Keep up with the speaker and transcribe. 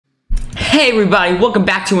Hey everybody, welcome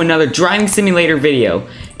back to another driving simulator video.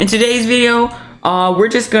 In today's video, we're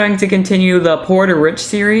just going to continue the Poor to Rich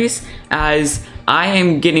series, as I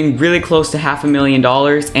am getting really close to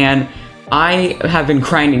 $500,000 and I have been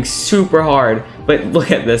grinding super hard. But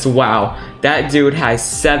look at this, wow, that dude has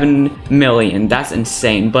 7 million. That's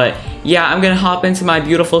insane. But yeah, I'm gonna hop into my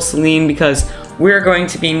beautiful Celine because we're going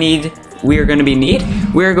to be needing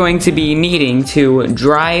to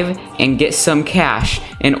drive and get some cash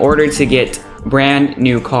in order to get brand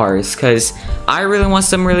new cars, because I really want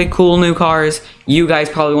some really cool new cars. You guys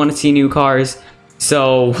probably want to see new cars,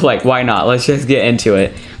 so like, why not? Let's just get into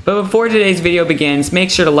it. But before today's video begins,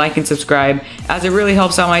 make sure to like and subscribe, as it really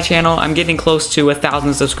helps out my channel. I'm getting close to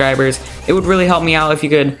 1,000 subscribers. It would really help me out if you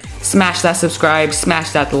could smash that subscribe,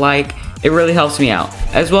 smash that like. It really helps me out.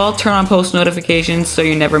 As well, turn on post notifications so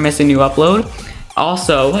you never miss a new upload.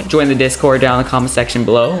 Also, join the Discord down in the comment section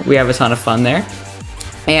below. We have a ton of fun there.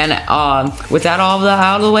 And with that all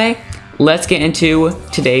out of the way, let's get into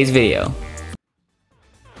today's video.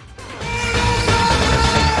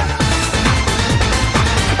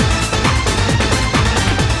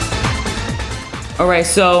 Alright,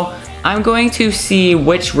 so I'm going to see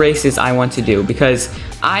which races I want to do, because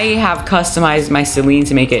I have customized my Celine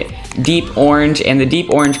to make it deep orange, and the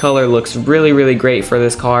deep orange color looks really great for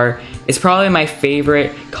this car. It's probably my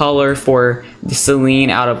favorite color for the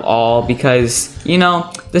Celine out of all, because, you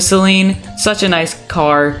know, the Celine, such a nice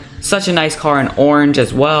car in orange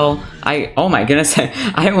as well. Oh my goodness,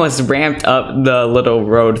 I almost ramped up the little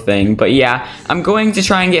road thing. But yeah, I'm going to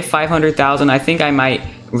try and get 500,000. I think I might,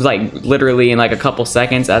 like, literally in like a couple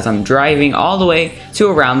seconds, as I'm driving all the way to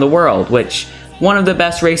around the world, which one of the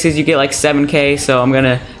best races, you get like 7K, so I'm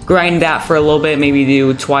gonna grind that for a little bit, maybe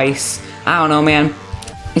do twice. I don't know, man.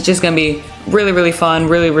 It's just gonna be really fun,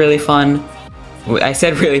 really fun. I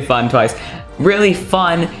said really fun twice. Really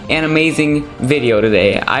fun and amazing video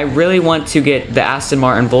today. I really want to get the Aston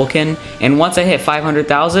Martin Vulcan, and once I hit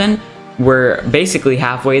 500,000, we're basically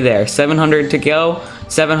halfway there. 700 to go,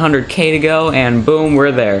 700K to go, and boom,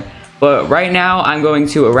 we're there. But right now, I'm going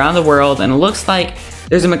to around the world, and it looks like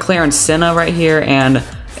there's a McLaren Senna right here, and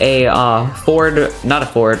a Ford, not a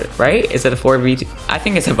Ford, right? Is it a Ford V2? I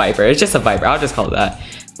think it's a Viper. It's just a Viper. I'll just call it that.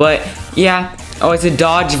 But yeah, oh, it's a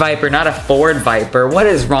Dodge Viper, not a Ford Viper. What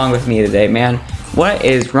is wrong with me today, man? What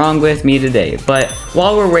is wrong with me today? But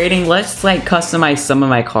while we're waiting, let's like customize some of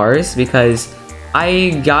my cars, because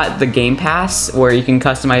I got the Game Pass where you can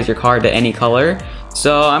customize your car to any color.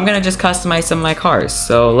 So I'm gonna just customize some of my cars.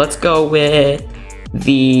 So let's go with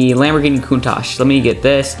the Lamborghini Countach. Let me get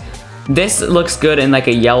this. This looks good in like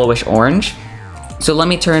a yellowish orange. So let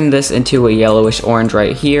me turn this into a yellowish orange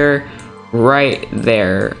right here, right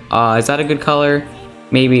there. Is that a good color?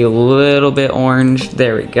 Maybe a little bit orange.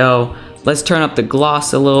 There we go. Let's turn up the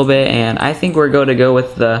gloss a little bit, and I think we're going to go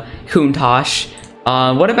with the Countach.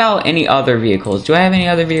 What about any other vehicles? Do I have any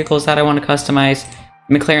other vehicles that I want to customize?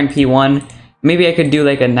 McLaren P1. Maybe I could do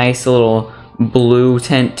like a nice little blue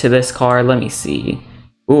tint to this car. Let me see.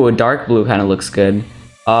 Ooh, a dark blue kind of looks good.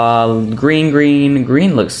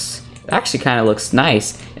 Green looks, actually kind of looks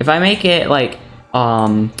nice. If I make it like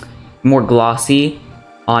more glossy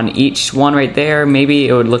on each one right there, maybe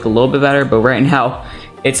it would look a little bit better. But right now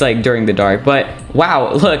it's like during the dark. But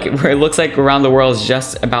wow, look, it looks like around the world is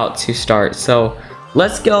just about to start. So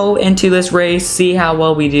let's go into this race, see how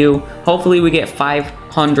well we do. Hopefully we get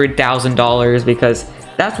 $500,000, because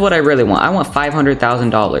that's what I really want. I want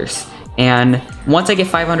 $500,000. And once I get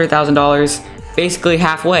 $500,000, basically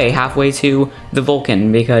halfway to the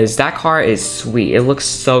Vulcan, because that car is sweet. It looks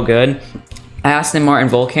so good. Aston Martin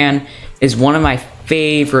Vulcan is one of my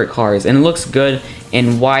favorite cars, and it looks good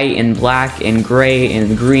in white and black and gray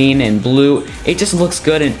and green and blue. It just looks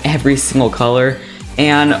good in every single color.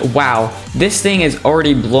 And wow, this thing is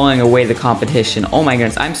already blowing away the competition. Oh my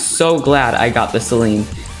goodness, I'm so glad I got the Celine.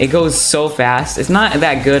 It goes so fast. It's not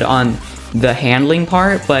that good on the handling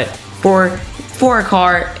part, but for a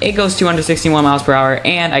car, it goes 261 miles per hour,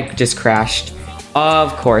 and I just crashed.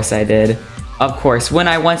 Of course I did. Of course, when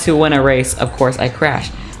I want to win a race, of course I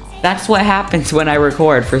crashed. That's what happens when I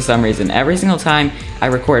record for some reason. Every single time I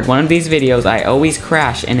record one of these videos, I always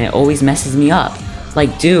crash, and it always messes me up.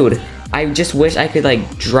 Like, dude, I just wish I could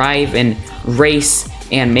like drive and race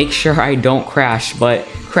and make sure I don't crash, but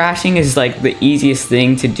crashing is like the easiest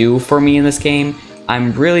thing to do for me in this game.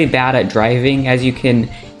 I'm really bad at driving, as you can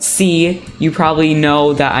see. You probably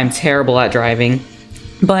know that I'm terrible at driving.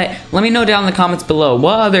 But let me know down in the comments below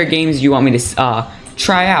what other games you want me to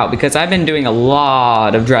try out, because I've been doing a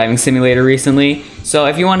lot of driving simulator recently. So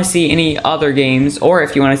if you want to see any other games, or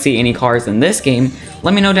if you want to see any cars in this game,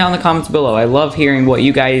 let me know down in the comments below. I love hearing what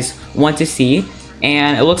you guys want to see.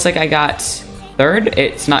 And it looks like I got third.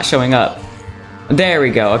 It's not showing up. There we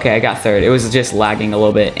go. Okay, I got third. It was just lagging a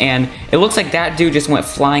little bit. And it looks like that dude just went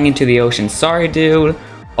flying into the ocean. Sorry, dude.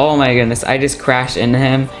 Oh my goodness. I just crashed into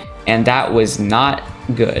him. And that was not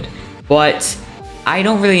good. But I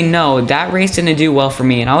don't really know. That race didn't do well for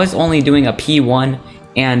me. And I was only doing a P1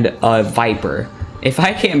 and a Viper. If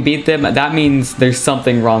I can't beat them, that means there's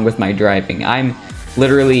something wrong with my driving. I'm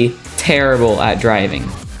literally terrible at driving.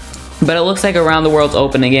 But it looks like Around the World's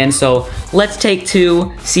open again, so let's take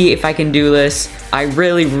 2, see if I can do this. I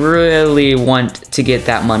really, really want to get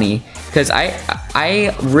that money, because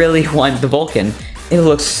I really want the Vulcan. It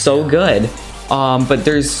looks so good. But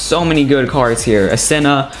there's so many good cars here. A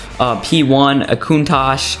Senna, a P1, a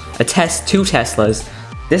Countach, two Teslas.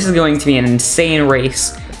 This is going to be an insane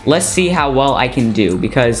race. Let's see how well I can do,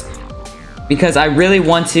 because I really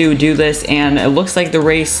want to do this, and it looks like the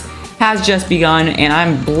race has just begun, and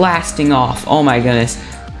I'm blasting off. Oh my goodness.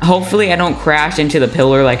 Hopefully I don't crash into the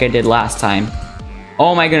pillar like I did last time.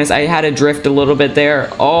 Oh my goodness, I had to drift a little bit there.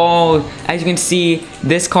 Oh, as you can see,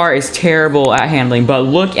 this car is terrible at handling, but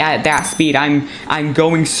look at that speed. I'm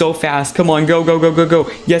going so fast. Come on, go, go, go, go, go.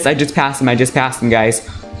 Yes, I just passed him, guys.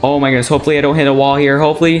 Oh my goodness, hopefully I don't hit a wall here.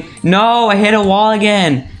 Hopefully. No, I hit a wall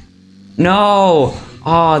again. No.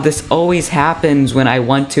 Oh, this always happens when I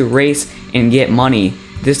want to race and get money.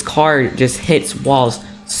 This car just hits walls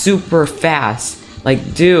super fast.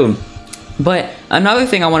 Like, dude. But another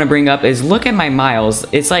thing I want to bring up is look at my miles.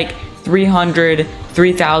 It's like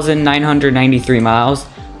 3,993 miles.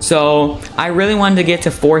 So I really wanted to get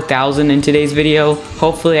to 4,000 in today's video.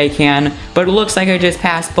 Hopefully I can. But it looks like I just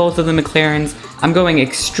passed both of the McLarens. I'm going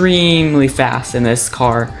extremely fast in this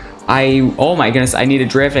car. Oh my goodness, I need to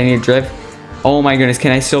drift. Oh my goodness,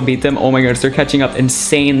 can I still beat them? Oh my goodness, they're catching up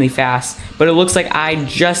insanely fast. But it looks like I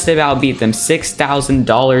just about beat them.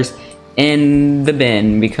 $6,000 in the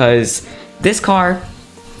bin, because this car,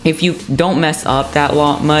 if you don't mess up that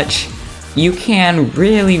much, you can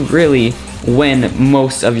really win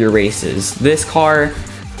most of your races. This car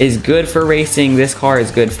is good for racing. This car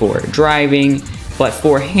is good for driving, but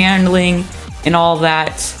for handling and all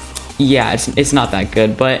that, yeah, it's not that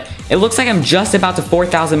good. But it looks like I'm just about to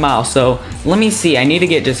 4,000 miles. So let me see. I need to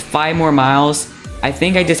get just 5 more miles. I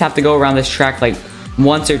think I just have to go around this track like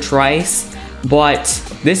once or twice. But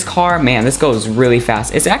this car, man, this goes really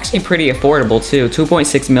fast. It's actually pretty affordable too.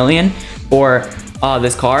 2.6 million for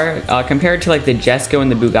this car compared to like the Jesco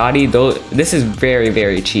and the Bugatti. Though this is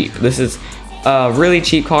very cheap. This is a really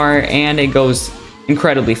cheap car, and it goes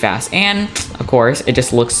incredibly fast. And of course, it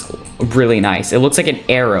just looks really nice. It looks like an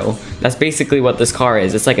Aero. That's basically what this car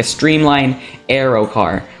is. It's like a streamlined Aero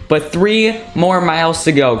car. But 3 more miles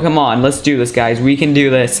to go. Come on, let's do this, guys. We can do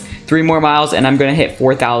this. 3 more miles, and I'm gonna hit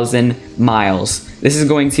 4,000 miles. This is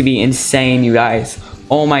going to be insane, you guys.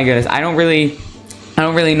 Oh my goodness. I don't really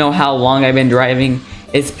know how long I've been driving.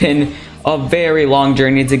 It's been a very long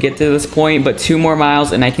journey to get to this point, but 2 more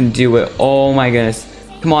miles and I can do it. Oh my goodness.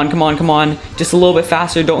 Come on, come on, come on. Just a little bit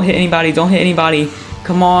faster. Don't hit anybody. Don't hit anybody.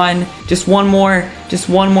 Come on. Just one more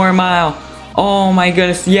mile. Oh my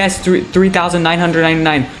goodness. Yes,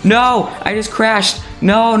 3,999. No, I just crashed.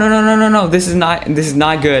 No. This is not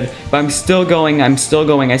good. But I'm still going. I'm still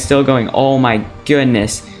going. Oh my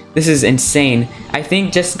goodness. This is insane. I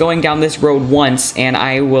think just going down this road once and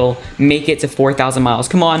I will make it to 4,000 miles.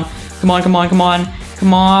 Come on. Come on.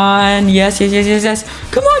 Yes.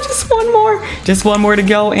 Come on, just one more to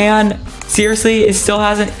go. And seriously, it still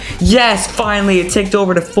hasn't. Yes, finally, it ticked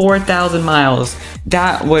over to 4,000 miles.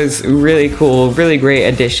 That was really cool, really great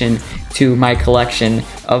addition to my collection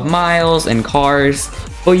of miles and cars.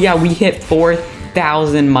 But yeah, we hit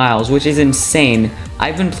 4,000 miles, which is insane.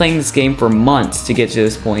 I've been playing this game for months to get to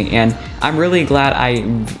this point, and I'm really glad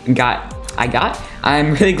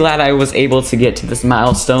I'm really glad I was able to get to this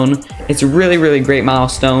milestone. It's a really great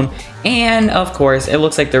milestone. And of course, it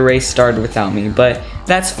looks like the race started without me, but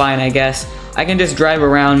that's fine, I guess. I can just drive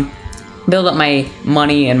around, build up my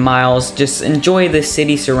money and miles, just enjoy the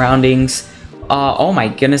city surroundings. Oh my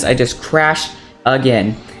goodness, I just crashed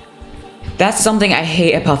again. That's something I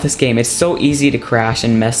hate about this game. It's so easy to crash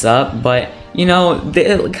and mess up, but you know,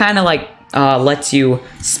 it kind of like lets you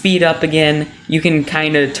speed up again. You can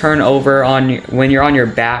kind of turn over when you're on your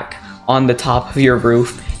back on the top of your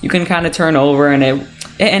roof. You can kind of turn over and it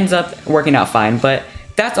ends up working out fine. But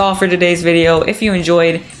that's all for today's video. If you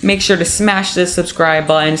enjoyed, make sure to smash the subscribe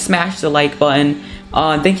button, smash the like button.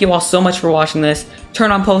 Thank you all so much for watching this.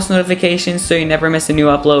 Turn on post notifications so you never miss a new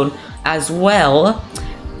upload as well.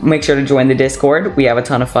 make sure to join the Discord. We have a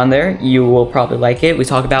ton of fun there. You will probably like it. We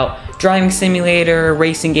talk about driving simulator,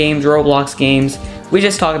 racing games, Roblox games. We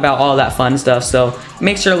just talk about all that fun stuff. So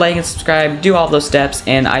make sure to like and subscribe, do all those steps,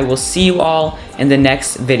 and I will see you all in the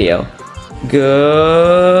next video.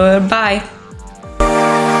 Goodbye.